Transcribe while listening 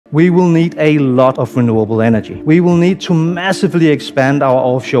We will need a lot of renewable energy. We will need to massively expand our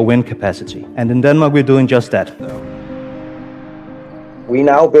offshore wind capacity. And in Denmark, we're doing just that. We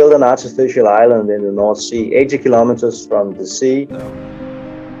now build an artificial island in the North Sea, 80 kilometers from the sea.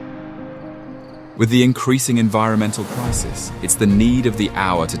 With the increasing environmental crisis, it's the need of the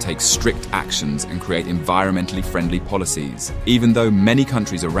hour to take strict actions and create environmentally friendly policies, even though many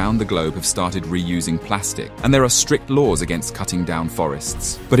countries around the globe have started reusing plastic, and there are strict laws against cutting down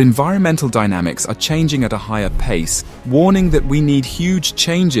forests. But environmental dynamics are changing at a higher pace, warning that we need huge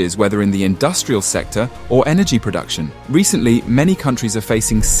changes whether in the industrial sector or energy production. Recently, many countries are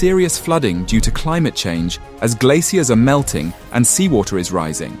facing serious flooding due to climate change as glaciers are melting and seawater is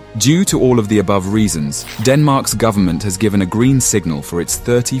rising. Due to all of the above reasons, Denmark's government has given a green signal for its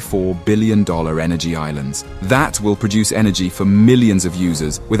 $34 billion energy islands. That will produce energy for millions of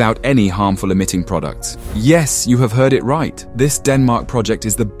users without any harmful emitting products. Yes, you have heard it right. This Denmark project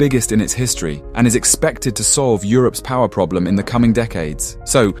is the biggest in its history and is expected to solve Europe's power problem in the coming decades.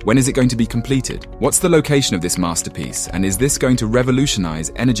 So, when is it going to be completed? What's the location of this masterpiece, and is this going to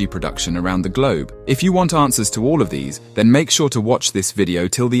revolutionize energy production around the globe? If you want answers to all of these, then make sure to watch this video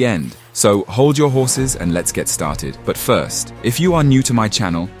till the end. So hold your horses and let's get started. But first, if you are new to my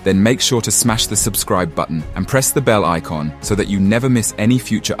channel, then make sure to smash the subscribe button and press the bell icon so that you never miss any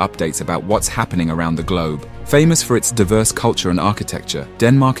future updates about what's happening around the globe. Famous for its diverse culture and architecture,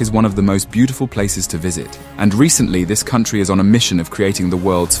 Denmark is one of the most beautiful places to visit. And recently, this country is on a mission of creating the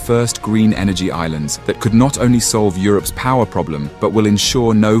world's first green energy islands that could not only solve Europe's power problem, but will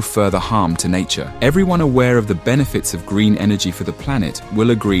ensure no further harm to nature. Everyone aware of the benefits of green energy for the planet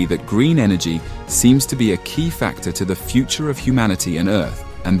will agree that green energy seems to be a key factor to the future of humanity and Earth.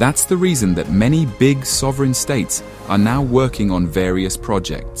 And that's the reason that many big sovereign states are now working on various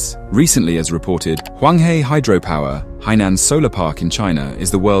projects. Recently, as reported, Hwanghae Hydropower, Hainan Solar Park in China,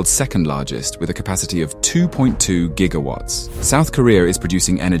 is the world's second largest with a capacity of 2.2 gigawatts. South Korea is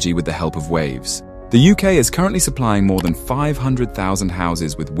producing energy with the help of waves. The UK is currently supplying more than 500,000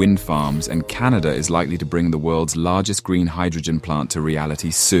 houses with wind farms, and Canada is likely to bring the world's largest green hydrogen plant to reality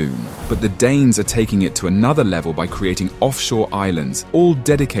soon. But the Danes are taking it to another level by creating offshore islands, all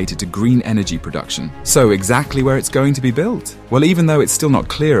dedicated to green energy production. So exactly where it's going to be built? Well, even though it's still not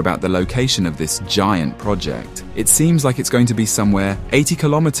clear about the location of this giant project, it seems like it's going to be somewhere 80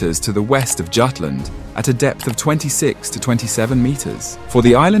 kilometers to the west of Jutland, at a depth of 26 to 27 meters. For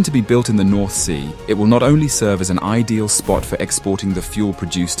the island to be built in the North Sea, it will not only serve as an ideal spot for exporting the fuel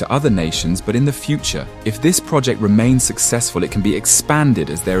produced to other nations, but in the future, if this project remains successful, it can be expanded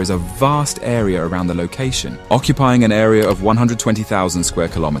as there is a vast area around the location, occupying an area of 120,000 square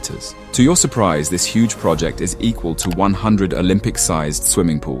kilometers. To your surprise, this huge project is equal to 100 Olympic-sized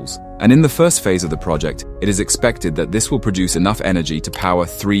swimming pools. And in the first phase of the project, it is expected that this will produce enough energy to power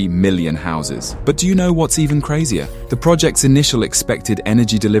 3 million houses. But do you know what's even crazier? The project's initial expected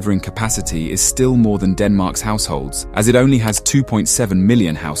energy delivering capacity is still more than Denmark's households, as it only has 2.7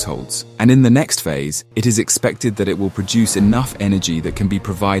 million households. And in the next phase, it is expected that it will produce enough energy that can be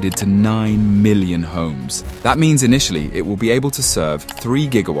provided to 9 million homes. That means initially it will be able to serve 3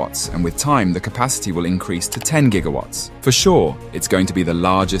 gigawatts, and with time the capacity will increase to 10 gigawatts. For sure, it's going to be the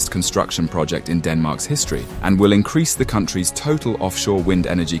largest construction project in Denmark's history, and will increase the country's total offshore wind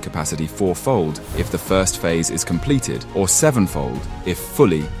energy capacity fourfold if the first phase is completed, or sevenfold if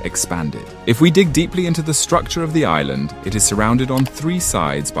fully expanded. If we dig deeply into the structure of the island, it is surrounded on 3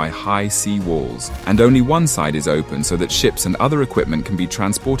 sides by high sea walls, and only one side is open so that ships and other equipment can be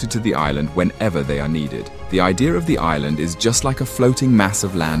transported to the island whenever they are needed. The idea of the island is just like a floating mass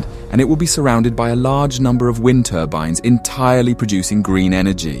of land, and it will be surrounded by a large number of wind turbines entirely producing green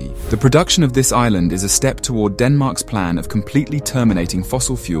energy. The production of this island is a step toward Denmark's plan of completely terminating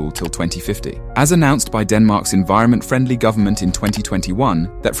fossil fuel till 2050. As announced by Denmark's environment-friendly government in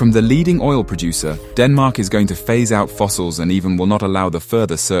 2021, that from the leading oil producer, Denmark is going to phase out fossils and even will not allow the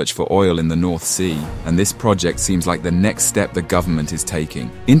further search for oil in the North Sea. And this project seems like the next step the government is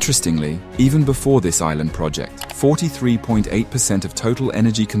taking. Interestingly, even before this island project, 43.8% of total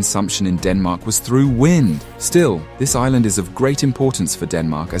energy consumption in Denmark was through wind. Still, this island is of great importance for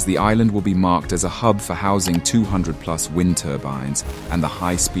Denmark, as the island will be marked as a hub for housing 200+ wind turbines, and the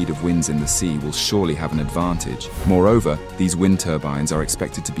high speed of winds in the sea will surely have an advantage. Moreover, these wind turbines are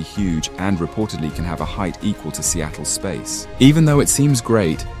expected to be huge and reportedly can have a height equal to Seattle's space. Even though it seems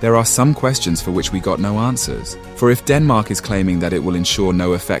great, there are some questions for which we got no answers. For if Denmark is claiming that it will ensure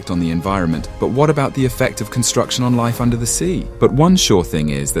no effect on the environment, but what about the effect effect of construction on life under the sea. But one sure thing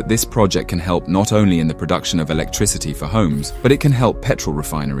is that this project can help not only in the production of electricity for homes, but it can help petrol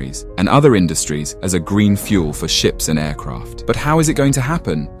refineries and other industries as a green fuel for ships and aircraft. But how is it going to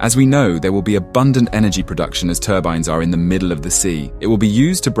happen? As we know, there will be abundant energy production as turbines are in the middle of the sea. It will be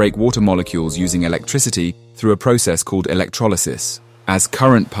used to break water molecules using electricity through a process called electrolysis. As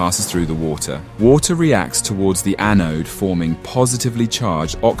current passes through the water, water reacts towards the anode, forming positively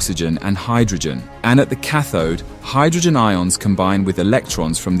charged oxygen and hydrogen. And at the cathode, hydrogen ions combine with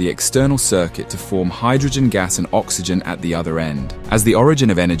electrons from the external circuit to form hydrogen gas and oxygen at the other end. As the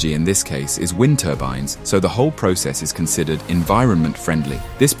origin of energy in this case is wind turbines, so the whole process is considered environment friendly.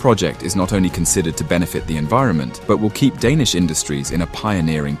 This project is not only considered to benefit the environment, but will keep Danish industries in a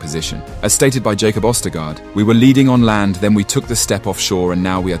pioneering position. As stated by Jacob Ostergaard, we were leading on land, then we took the step offshore, and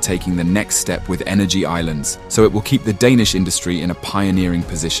now we are taking the next step with energy islands. So it will keep the Danish industry in a pioneering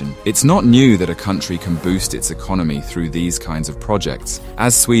position. It's not new that a country can boost its economy through these kinds of projects,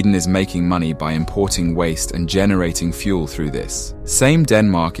 as Sweden is making money by importing waste and generating fuel through this. Same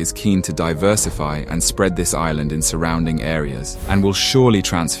Denmark is keen to diversify and spread this island in surrounding areas, and will surely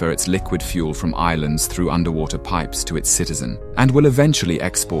transfer its liquid fuel from islands through underwater pipes to its citizen, and will eventually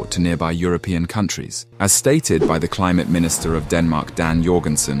export to nearby European countries. As stated by the Climate Minister of Denmark, Dan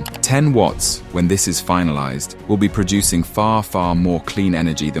Jorgensen, 10 watts, when this is finalized, will be producing far more clean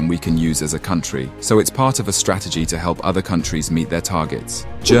energy than we can use as a country, so it's part of a strategy to help other countries meet their targets.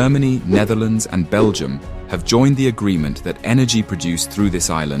 Germany, Netherlands and Belgium have joined the agreement that energy produced through this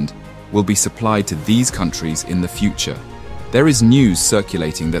island will be supplied to these countries in the future. There is news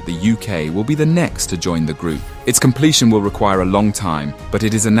circulating that the UK will be the next to join the group. Its completion will require a long time, but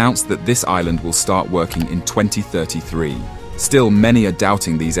it is announced that this island will start working in 2033. Still, many are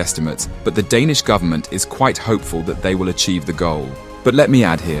doubting these estimates, but the Danish government is quite hopeful that they will achieve the goal. But let me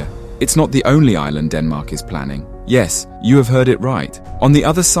add here, it's not the only island Denmark is planning. Yes, you have heard it right. On the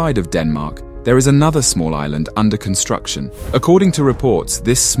other side of Denmark, there is another small island under construction. According to reports,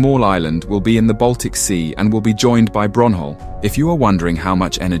 this small island will be in the Baltic Sea and will be joined by Bornholm. If you are wondering how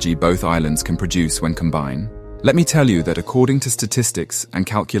much energy both islands can produce when combined, let me tell you that according to statistics and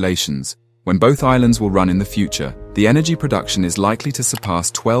calculations, when both islands will run in the future, the energy production is likely to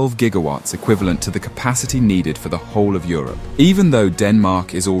surpass 12 gigawatts, equivalent to the capacity needed for the whole of Europe. Even though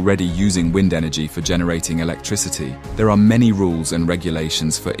Denmark is already using wind energy for generating electricity, there are many rules and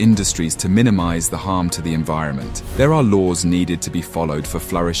regulations for industries to minimize the harm to the environment. There are laws needed to be followed for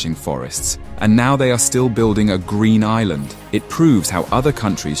flourishing forests, and now they are still building a green island. It proves how other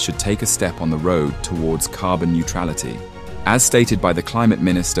countries should take a step on the road towards carbon neutrality. As stated by the Climate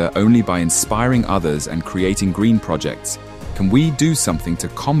Minister, only by inspiring others and creating green projects can we do something to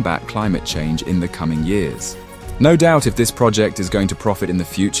combat climate change in the coming years. No doubt if this project is going to profit in the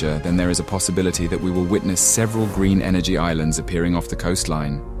future, then there is a possibility that we will witness several green energy islands appearing off the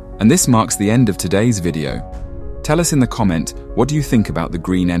coastline. And this marks the end of today's video. Tell us in the comment, what do you think about the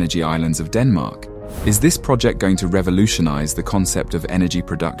green energy islands of Denmark? Is this project going to revolutionize the concept of energy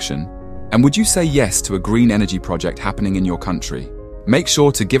production? And would you say yes to a green energy project happening in your country? Make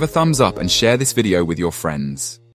sure to give a thumbs up and share this video with your friends.